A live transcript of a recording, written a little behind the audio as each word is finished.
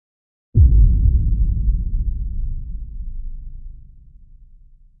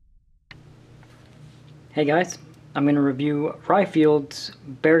Hey guys, I'm going to review Rye Field's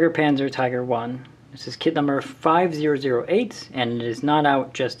Bergepanzer Tiger 1. This is kit number 5008 and it is not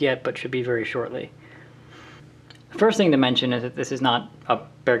out just yet but should be very shortly. The first thing to mention is that this is not a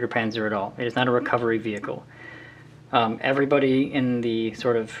Bergepanzer at all. It is not a recovery vehicle. Everybody in the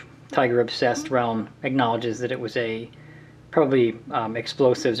sort of Tiger obsessed realm acknowledges that it was a probably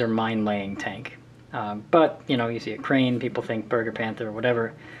explosives or mine laying tank. But you know, you see a crane, people think Bergepanzer or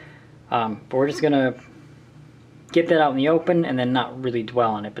whatever. But we're just going to get that out in the open and then not really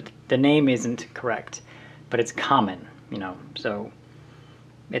dwell on it. But the name isn't correct, but it's common, you know, so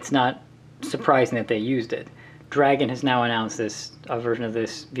it's not surprising that they used it. Dragon has now announced a version of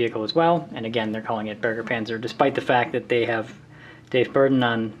this vehicle as well, and again they're calling it Bergepanzer, despite the fact that they have David Byrden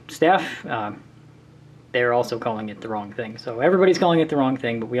on staff. They're also calling it the wrong thing. So everybody's calling it the wrong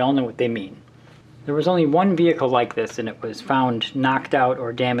thing, but we all know what they mean. There was only one vehicle like this, and it was found knocked out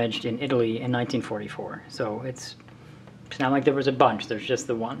or damaged in Italy in 1944. So it's not like there was a bunch, there's just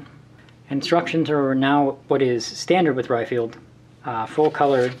the one. Instructions are now what is standard with Rye Field,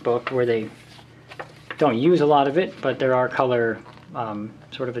 full-colored book where they don't use a lot of it, but there are color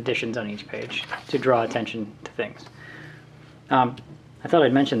sort of additions on each page to draw attention to things. I thought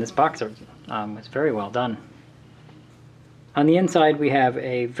I'd mention this box art was very well done. On the inside we have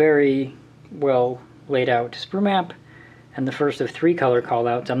a very well laid out sprue map and the first of 3 color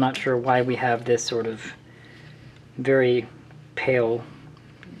callouts. I'm not sure why we have this sort of very pale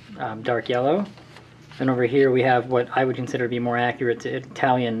dark yellow. And over here we have what I would consider to be more accurate to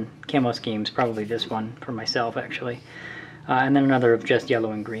Italian camo schemes, probably this one for myself actually. And then another of just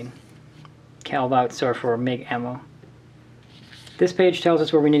yellow and green. Callouts are for MiG ammo. This page tells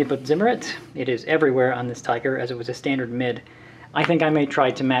us where we need to put Zimmerit. It is everywhere on this Tiger as it was a standard mid. I think I may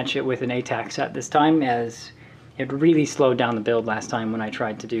try to match it with an ATAC set this time, as it really slowed down the build last time when I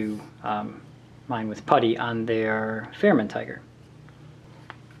tried to do mine with putty on their Fairman Tiger.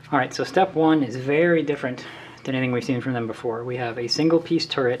 Alright, so step 1 is very different than anything we've seen from them before. We have a single piece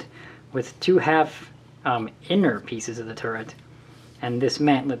turret with 2 half inner pieces of the turret, and this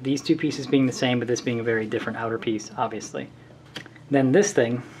mantlet, these 2 pieces being the same, but this being a very different outer piece, obviously. Then this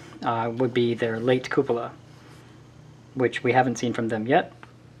thing would be their late cupola, which we haven't seen from them yet.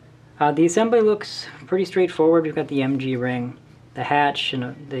 The assembly looks pretty straightforward. We've got the MG ring, the hatch,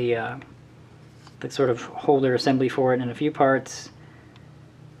 and the sort of holder assembly for it in a few parts.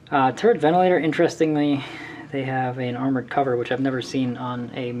 Turret ventilator, interestingly, they have an armored cover, which I've never seen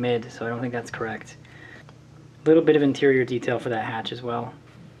on a mid, so I don't think that's correct. A little bit of interior detail for that hatch as well.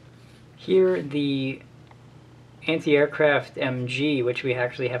 Here, the anti-aircraft MG, which we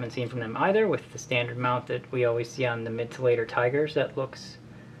actually haven't seen from them either, with the standard mount that we always see on the mid to later Tigers. That looks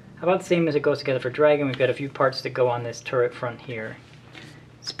about the same as it goes together for Dragon. We've got a few parts that go on this turret front here.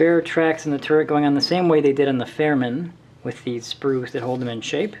 Spare tracks in the turret going on the same way they did on the Fairman, with these sprues that hold them in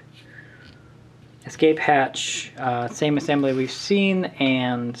shape. Escape hatch, same assembly we've seen,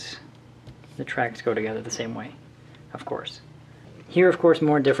 and the tracks go together the same way, of course. Here, of course,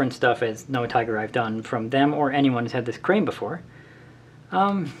 more different stuff, as no Tiger I've done from them or anyone has had this crane before.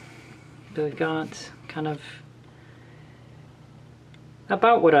 We've got kind of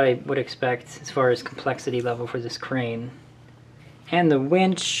about what I would expect as far as complexity level for this crane. And the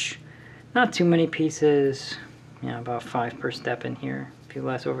winch, not too many pieces, yeah, about 5 per step in here, a few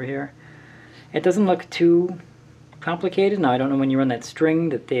less over here. It doesn't look too complicated. Now, I don't know when you run that string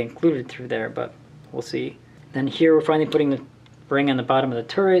that they included through there, but we'll see. Then here we're finally putting the ring on the bottom of the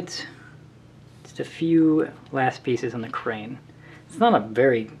turret. Just a few last pieces on the crane. It's not a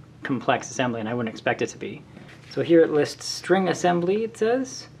very complex assembly, and I wouldn't expect it to be. So here it lists string assembly, it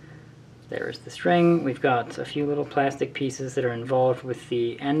says. There's the string. We've got a few little plastic pieces that are involved with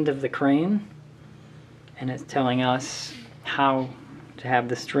the end of the crane, and it's telling us how to have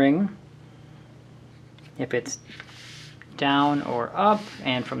the string, if it's down or up,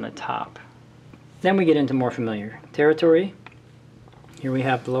 and from the top. Then we get into more familiar territory. Here we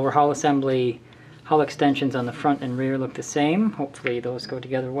have the lower hull assembly. Hull extensions on the front and rear look the same. Hopefully those go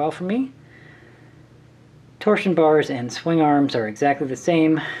together well for me. Torsion bars and swing arms are exactly the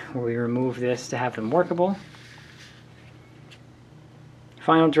same, where we remove this to have them workable.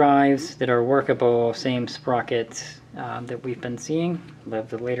 Final drives that are workable, same sprocket that we've been seeing, of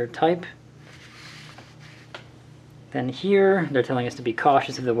the later type. Then here, they're telling us to be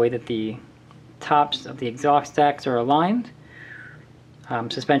cautious of the way that the tops of the exhaust stacks are aligned.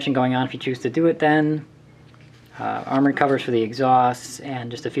 Suspension going on if you choose to do it then. Armored covers for the exhausts,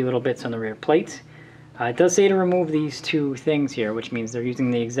 and just a few little bits on the rear plate. It does say to remove these 2 things here, which means they're using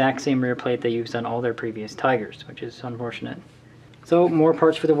the exact same rear plate they used on all their previous Tigers, which is unfortunate. So more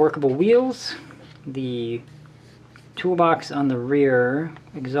parts for the workable wheels. the toolbox on the rear,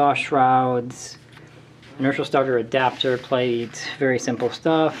 exhaust shrouds, inertial starter adapter plate, very simple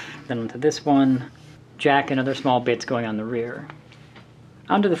stuff. Then onto this one, jack and other small bits going on the rear.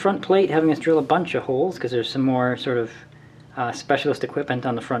 Onto the front plate, having us drill a bunch of holes because there's some more sort of specialist equipment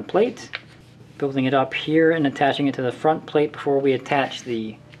on the front plate. Building it up here and attaching it to the front plate before we attach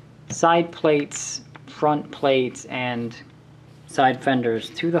the side plates, front plates, and side fenders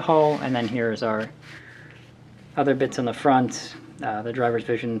to the hull. And then here's our other bits on the front, the driver's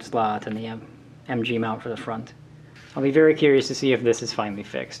vision slot and the MG mount for the front. I'll be very curious to see if this is finally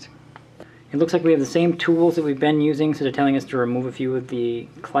fixed. It looks like we have the same tools that we've been using, so they're telling us to remove a few of the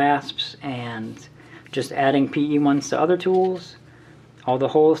clasps and just adding PE ones to other tools. All the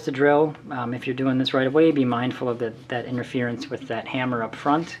holes to drill. If you're doing this right away, be mindful of that interference with that hammer up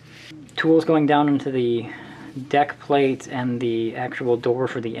front. Tools going down into the deck plate and the actual door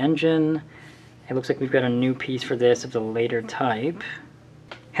for the engine. It looks like we've got a new piece for this of the later type.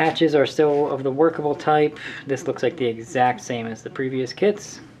 Hatches are still of the workable type. This looks like the exact same as the previous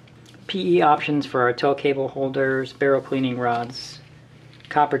kits. PE options for our tow cable holders, barrel cleaning rods,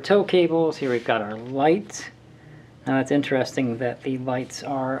 copper tow cables. Here we've got our light. Now it's interesting that the lights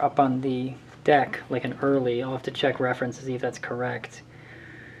are up on the deck like an early. I'll have to check reference to see if that's correct.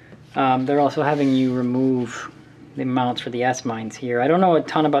 They're also having you remove the mounts for the S-mines here. I don't know a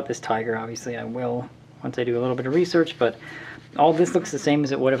ton about this Tiger. Obviously I will once I do a little bit of research, but all this looks the same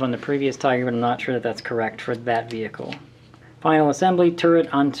as it would have on the previous Tiger, but I'm not sure that that's correct for that vehicle. Final assembly,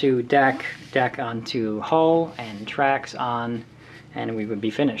 turret onto deck, deck onto hull, and tracks on, and we would be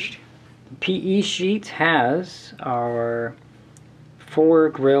finished. The PE sheet has our 4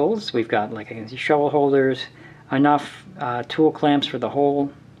 grills. We've got, like I can see, shovel holders, enough tool clamps for the whole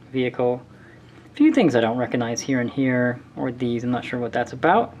vehicle. A few things I don't recognize here and here, or these, I'm not sure what that's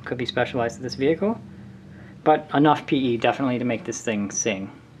about. Could be specialized to this vehicle. But enough PE definitely to make this thing sing.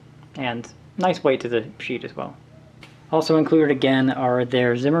 And nice weight to the sheet as well. Also included again are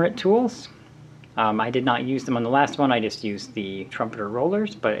their Zimmerit tools. I did not use them on the last one, I just used the trumpeter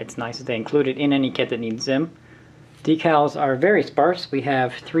rollers, but it's nice that they include it in any kit that needs Zim. Decals are very sparse. We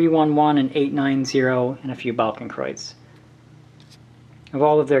have 311 and 890 and a few Balkenkreuz. Of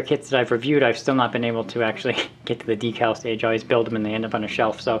all of their kits that I've reviewed, I've still not been able to actually get to the decal stage. I always build them and they end up on a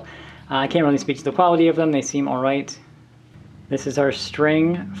shelf, so I can't really speak to the quality of them. They seem alright. This is our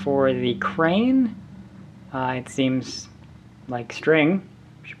string for the crane. It seems like string.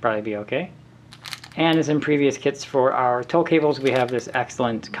 Should probably be okay. And as in previous kits for our tow cables, we have this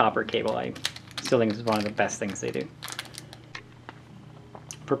excellent copper cable. I still think this is one of the best things they do.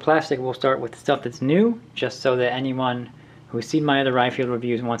 For plastic, we'll start with stuff that's new, just so that anyone who's seen my other Rye Field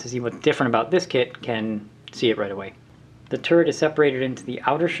reviews and wants to see what's different about this kit can see it right away. The turret is separated into the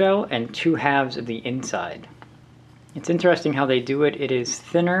outer shell and 2 halves of the inside. It's interesting how they do it. It is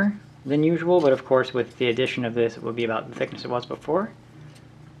thinner than usual, but of course with the addition of this it will be about the thickness it was before.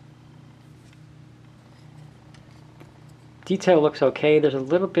 Detail looks okay. There's a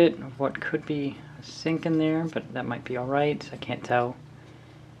little bit of what could be a sink in there, but that might be alright. I can't tell.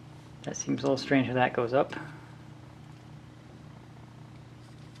 That seems a little strange how that goes up.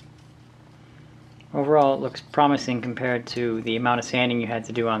 Overall, it looks promising compared to the amount of sanding you had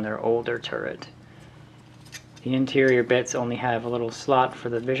to do on their older turret. The interior bits only have a little slot for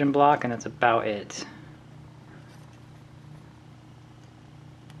the vision block, and that's about it.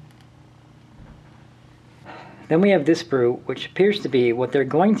 Then we have this sprue, which appears to be what they're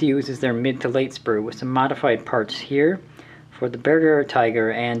going to use as their mid to late sprue, with some modified parts here for the Berger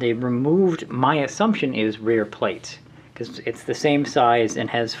Tiger, and a removed, my assumption is, rear plate, because it's the same size and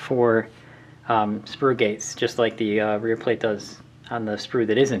has 4 sprue gates, just like the rear plate does on the sprue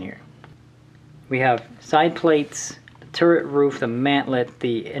that is in here. We have side plates, the turret roof, the mantlet,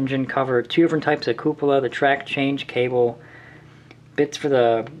 the engine cover, 2 different types of cupola, the track change cable, bits for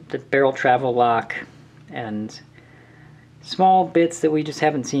the barrel travel lock, and small bits that we just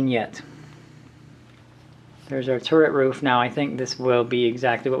haven't seen yet. There's our turret roof. Now I think this will be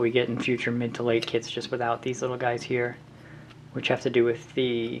exactly what we get in future mid to late kits, just without these little guys here, which have to do with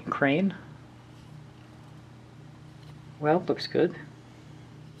the crane. Well, looks good.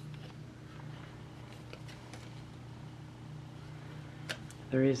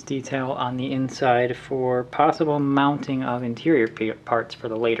 There is detail on the inside for possible mounting of interior parts for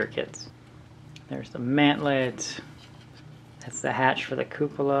the later kits. There's the mantlet. That's the hatch for the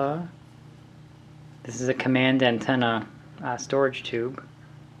cupola. This is a command antenna storage tube.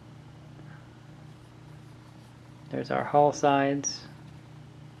 There's our hull sides.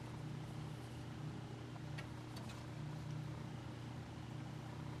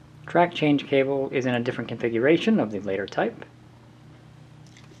 Track change cable is in a different configuration of the later type.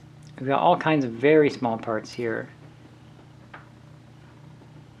 We've got all kinds of very small parts here.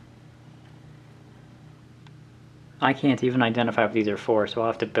 I can't even identify what these are for, so I'll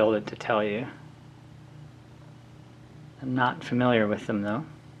have to build it to tell you. I'm not familiar with them though.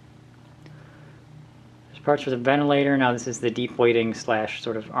 There's parts for the ventilator. Now this is the deep weighting /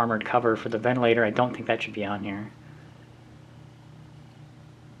 sort of armored cover for the ventilator. I don't think that should be on here.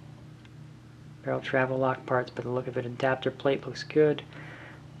 Barrel travel lock parts, by the look of it, adapter plate looks good.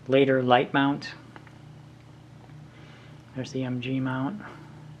 Later light mount. There's the MG mount.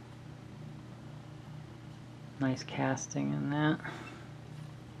 Nice casting in that.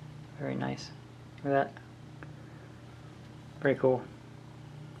 Very nice. Look at that. Very cool.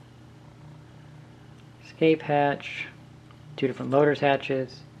 Escape hatch. 2 different loaders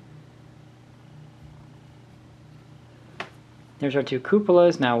hatches. There's our 2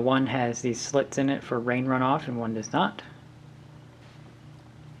 cupolas. Now one has these slits in it for rain runoff and one does not.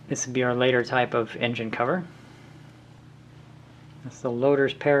 This would be our later type of engine cover. That's the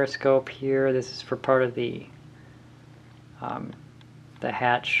loader's periscope here. This is for part of the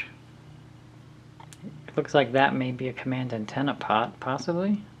hatch. It looks like that may be a command antenna pot,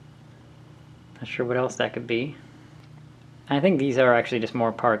 possibly. Not sure what else that could be. And I think these are actually just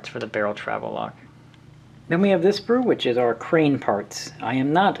more parts for the barrel travel lock. Then we have this sprue, which is our crane parts. I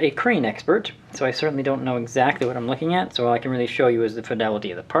am not a crane expert, so I certainly don't know exactly what I'm looking at, so all I can really show you is the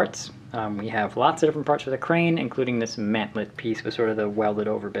fidelity of the parts. We have lots of different parts for the crane, including this mantlet piece with sort of the welded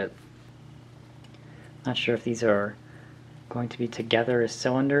over bit. Not sure if these are going to be together as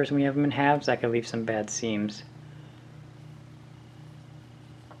cylinders when we have them in halves. That could leave some bad seams.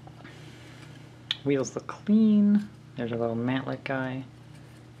 Wheels look clean. There's a little mantlet guy.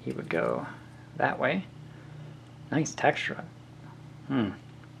 He would go that way. Nice texture.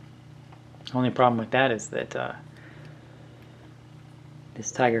 Only problem with that is that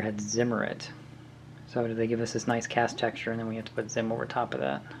this Tiger had Zimmerit. So they give us this nice cast texture and then we have to put Zim over top of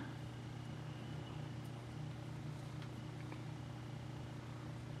that.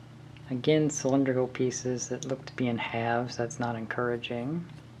 Again, cylindrical pieces that look to be in halves. That's not encouraging.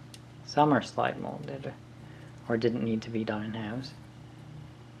 Some are slide molded or didn't need to be done in halves.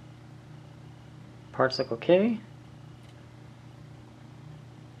 Parts look okay.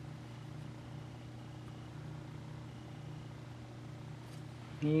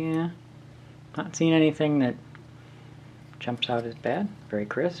 Yeah, not seeing anything that jumps out as bad. Very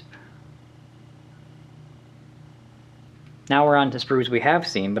crisp. Now we're on to sprues we have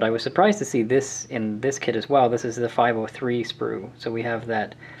seen, but I was surprised to see this in this kit as well. This is the 503 sprue. So we have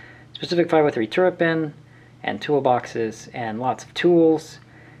that specific 503 turret bin and toolboxes and lots of tools,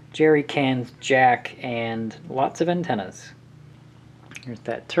 jerry cans, jack, and lots of antennas. Here's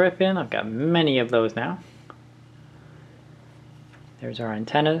that turret bin. I've got many of those now. There's our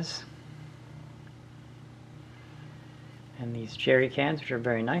antennas. And these jerry cans, which are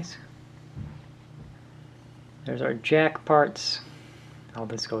very nice. There's our jack parts. All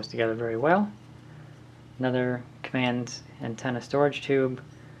this goes together very well. Another command antenna storage tube.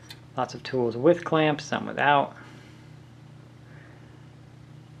 Lots of tools with clamps, some without.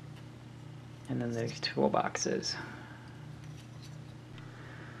 And then these toolboxes.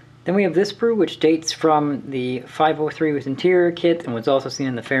 Then we have this sprue, which dates from the 503 with interior kit and was also seen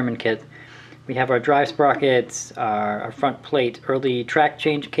in the Fairman kit. We have our drive sprockets, our front plate early track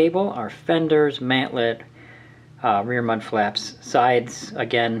change cable, our fenders, mantlet, rear mud flaps, sides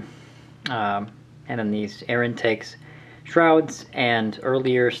again, and then these air intakes, shrouds, and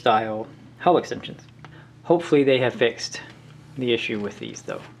earlier style hull extensions. Hopefully they have fixed the issue with these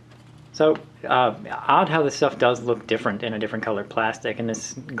though. So odd how this stuff does look different in a different colored plastic, and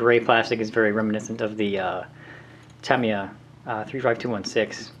this gray plastic is very reminiscent of the Tamiya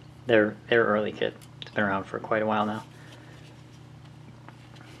 35216, their early kit. It's been around for quite a while now.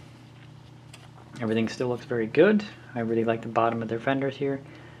 Everything still looks very good. I really like the bottom of their fenders here.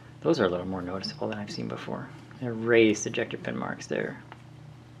 Those are a little more noticeable than I've seen before. They're raised ejector pin marks there.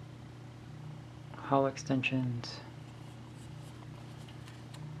 Hull extensions.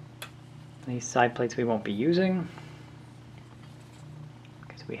 These side plates we won't be using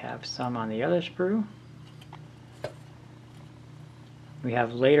because we have some on the other sprue. We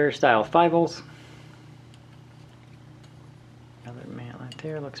have later style 5-volts. Another mantlet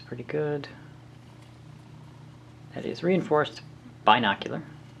there, looks pretty good. That is reinforced binocular.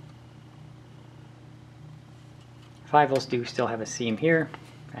 5-volts do still have a seam here,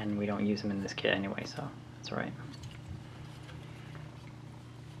 and we don't use them in this kit anyway, so that's alright.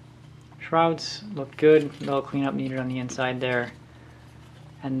 Shrouds look good, a little cleanup needed on the inside there.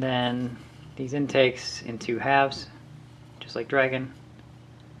 And then these intakes in 2 halves, just like Dragon.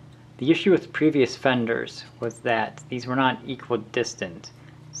 The issue with previous fenders was that these were not equal distant.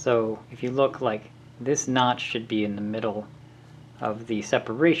 So if you look, like, this notch should be in the middle of the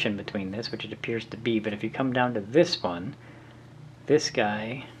separation between this, which it appears to be, but if you come down to this one, this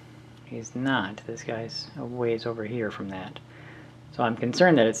guy is not. This guy's a ways over here from that. So I'm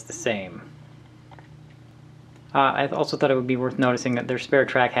concerned that it's the same. I also thought it would be worth noticing that their spare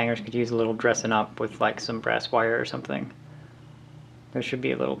track hangers could use a little dressing up with like some brass wire or something. There should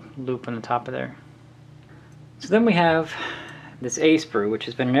be a little loop on the top of there. So then we have this A sprue, which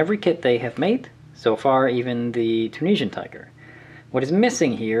has been in every kit they have made so far, even the Tunisian Tiger. What is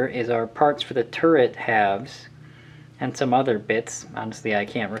missing here is our parts for the turret halves and some other bits. Honestly, I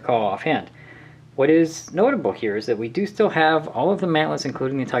can't recall offhand. What is notable here is that we do still have all of the mantlets,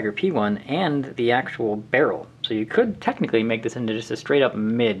 including the Tiger P1, and the actual barrel. So you could technically make this into just a straight up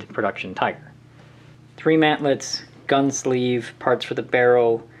mid-production Tiger. 3 mantlets, gun sleeve, parts for the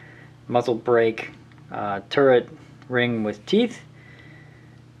barrel, muzzle brake, turret ring with teeth,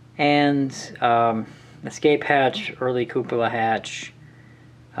 and escape hatch, early cupola hatch,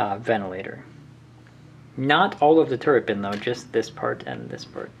 ventilator. Not all of the turret bin though, just this part and this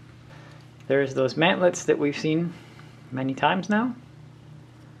part. There's those mantlets that we've seen many times now.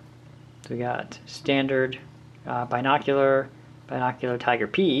 So we got standard binocular, binocular Tiger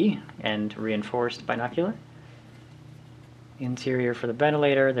P, and reinforced binocular. Interior for the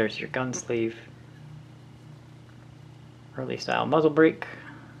ventilator, there's your gun sleeve. Early style muzzle brake.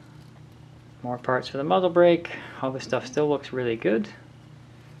 More parts for the muzzle brake. All this stuff still looks really good.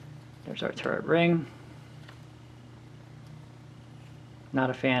 There's our turret ring. Not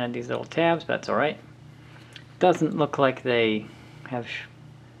a fan of these little tabs, but that's alright. Doesn't look like they have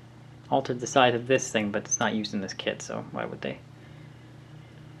altered the size of this thing, but it's not used in this kit, so why would they?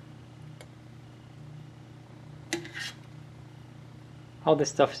 All this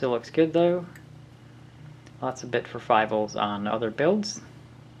stuff still looks good though. Lots of bit for 5.0s on other builds.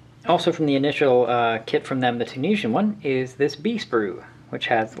 Also from the initial kit from them, the Tunisian one, is this B sprue, which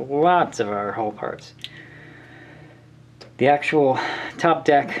has lots of our hull parts. The actual top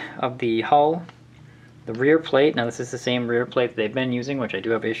deck of the hull, the rear plate, now this is the same rear plate that they've been using, which I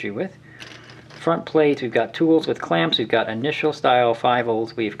do have issue with. Front plate, we've got tools with clamps, we've got initial style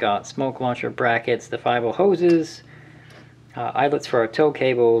 5.0s, we've got smoke launcher brackets, the 5.0 hoses, eyelets for our tow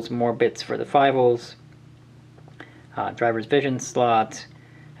cables, more bits for the 5.0s, driver's vision slot,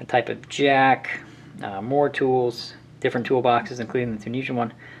 a type of jack, more tools, different toolboxes including the Tunisian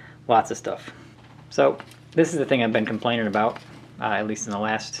one, lots of stuff. So this is the thing I've been complaining about, at least in the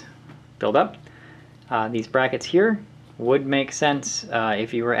last build-up. These brackets here would make sense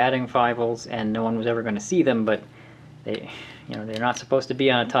if you were adding 5.0s and no one was ever going to see them, but they're not supposed to be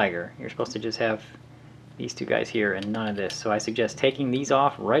on a Tiger. You're supposed to just have these 2 guys here and none of this. So I suggest taking these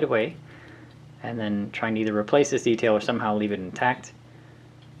off right away and then trying to either replace this detail or somehow leave it intact.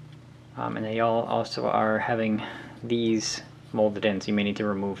 And they all also are having these molded in, so you may need to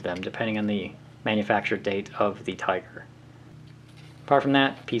remove them depending on the manufacture date of the Tiger. Apart from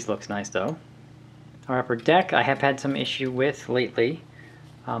that, piece looks nice though. Our upper deck I have had some issue with lately.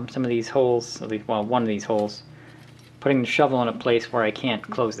 Some of these holes, at least, well, one of these holes, putting the shovel in a place where I can't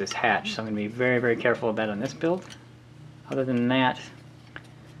close this hatch, so I'm going to be very, very careful of that on this build. Other than that,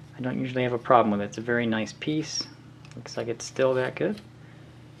 I don't usually have a problem with it. It's a very nice piece. Looks like it's still that good.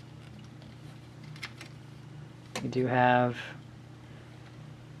 We do have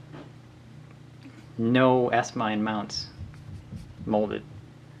no S-mine mounts molded.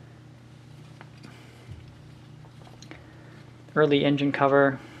 Early engine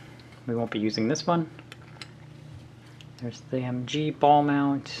cover, we won't be using this one. There's the MG ball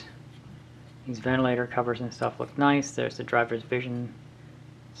mount. These ventilator covers and stuff look nice. There's the driver's vision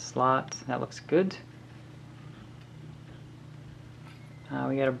slot, that looks good.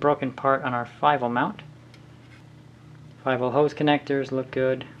 We got a broken part on our 5.0 mount. 5.0 hose connectors look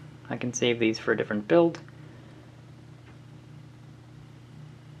good. I can save these for a different build.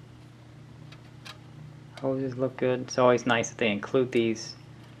 Hoses look good. It's always nice that they include these.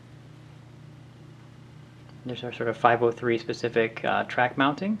 There's our sort of 503 specific track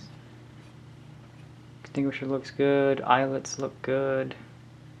mountings. Extinguisher looks good. Eyelets look good.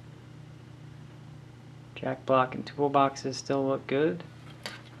 Jack block and toolboxes still look good.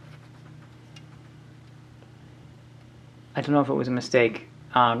 I don't know if it was a mistake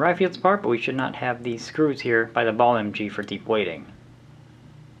on Rye Field's part, but we should not have these screws here by the ball MG for deep weighting.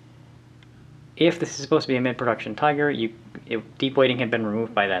 If this is supposed to be a mid-production Tiger, deep weighting had been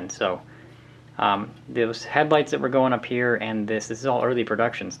removed by then, so Those headlights that were going up here and this is all early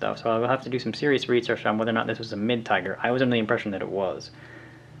production stuff, so I'll have to do some serious research on whether or not this was a mid-Tiger. I was under the impression that it was.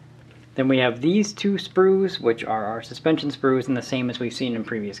 Then we have these two sprues, which are our suspension sprues and the same as we've seen in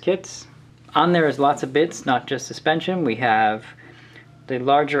previous kits. On there is lots of bits, not just suspension. We have the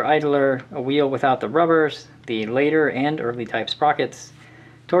larger idler, a wheel without the rubbers, the later and early type sprockets,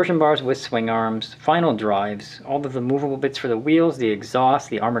 torsion bars with swing arms, final drives, all of the movable bits for the wheels, the exhaust,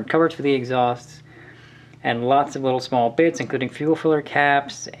 the armored covers for the exhausts, and lots of little small bits, including fuel filler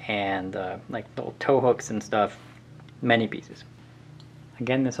caps and like little tow hooks and stuff. Many pieces.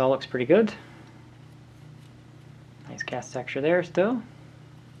 Again, this all looks pretty good. Nice cast texture there still.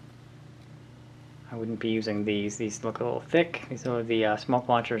 I wouldn't be using these. These look a little thick. These are the smoke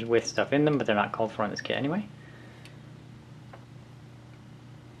launchers with stuff in them, but they're not called for on this kit anyway.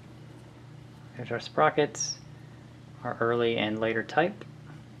 There's our sprockets, our early and later type.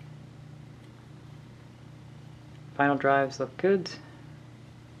 Final drives look good.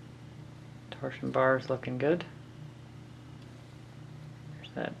 Torsion bars looking good.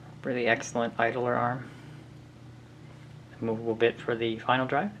 There's that really excellent idler arm. A movable bit for the final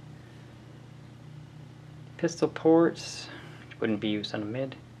drive. Pistol ports, which wouldn't be used on a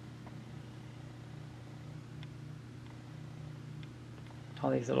mid.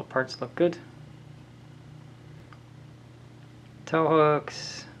 All these little parts look good. Tow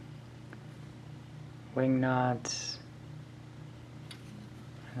hooks, wing nuts,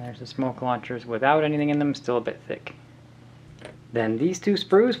 and there's the smoke launchers without anything in them, still a bit thick. Then these two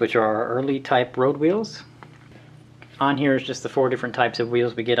sprues, which are our early type road wheels. On here is just the 4 different types of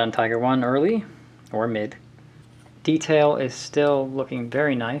wheels we get on Tiger 1 early or mid. Detail is still looking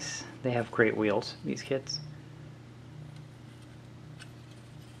very nice. They have great wheels, these kits.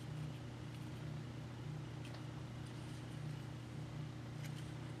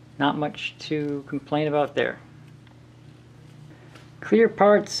 Not much to complain about there. Clear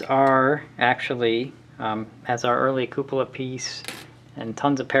parts are actually, as our early cupola piece and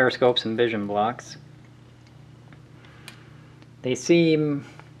tons of periscopes and vision blocks. They seem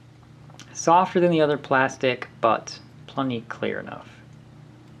softer than the other plastic, but plenty clear enough.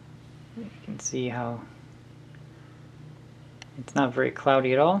 You can see how it's not very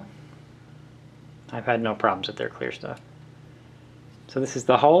cloudy at all. I've had no problems with their clear stuff. So this is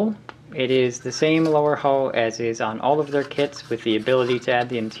the hull. It is the same lower hull as is on all of their kits with the ability to add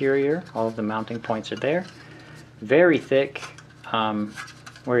the interior. All of the mounting points are there. Very thick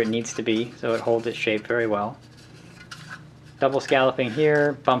where it needs to be, so it holds its shape very well. Double scalloping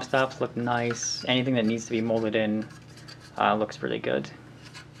here, bump stops look nice. Anything that needs to be molded in looks really good.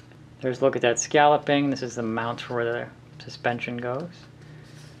 There's a look at that scalloping. This is the mount for where the suspension goes.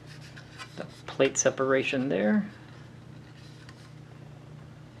 The plate separation there.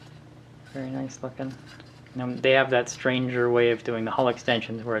 Very nice looking. Now, they have that stranger way of doing the hull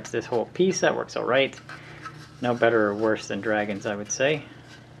extensions where it's this whole piece. That works alright. No better or worse than Dragons, I would say.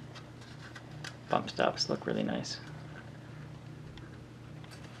 Bump stops look really nice.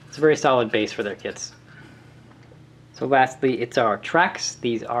 It's a very solid base for their kits. So lastly, it's our tracks.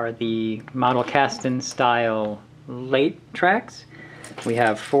 These are the Model Caston style late tracks. We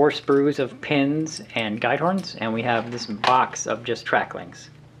have 4 sprues of pins and guide horns, and we have this box of just track links.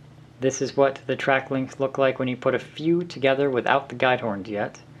 This is what the track links look like when you put a few together without the guide horns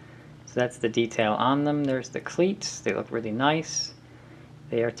yet. So that's the detail on them. There's the cleats. They look really nice.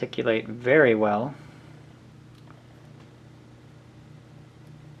 They articulate very well.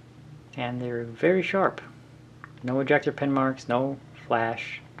 And they're very sharp. No ejector pin marks, no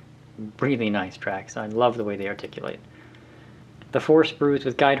flash. Really nice tracks. I love the way they articulate. The 4 sprues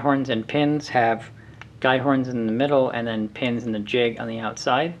with guide horns and pins have guide horns in the middle and then pins in the jig on the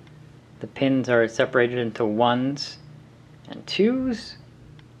outside. The pins are separated into 1s and 2s.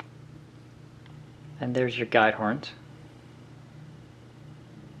 And there's your guide horns.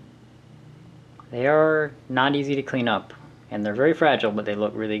 They are not easy to clean up, and they're very fragile, but they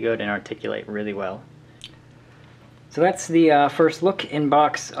look really good and articulate really well. So that's the first look in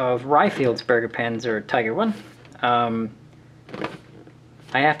box of Rye Field's Bergepanzer Tiger 1.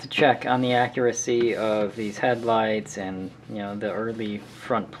 I have to check on the accuracy of these headlights and, you know, the early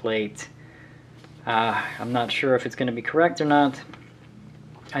front plate. I'm not sure if it's going to be correct or not.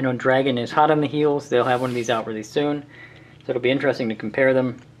 I know Dragon is hot on the heels. They'll have one of these out really soon, so it'll be interesting to compare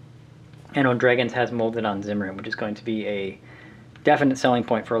them. I know Dragons has molded on Zimmer, which is going to be a definite selling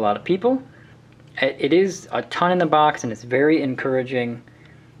point for a lot of people. It is a ton in the box and it's very encouraging,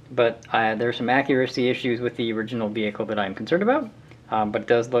 but there's some accuracy issues with the original vehicle that I'm concerned about. But it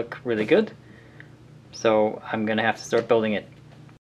does look really good, so I'm going to have to start building it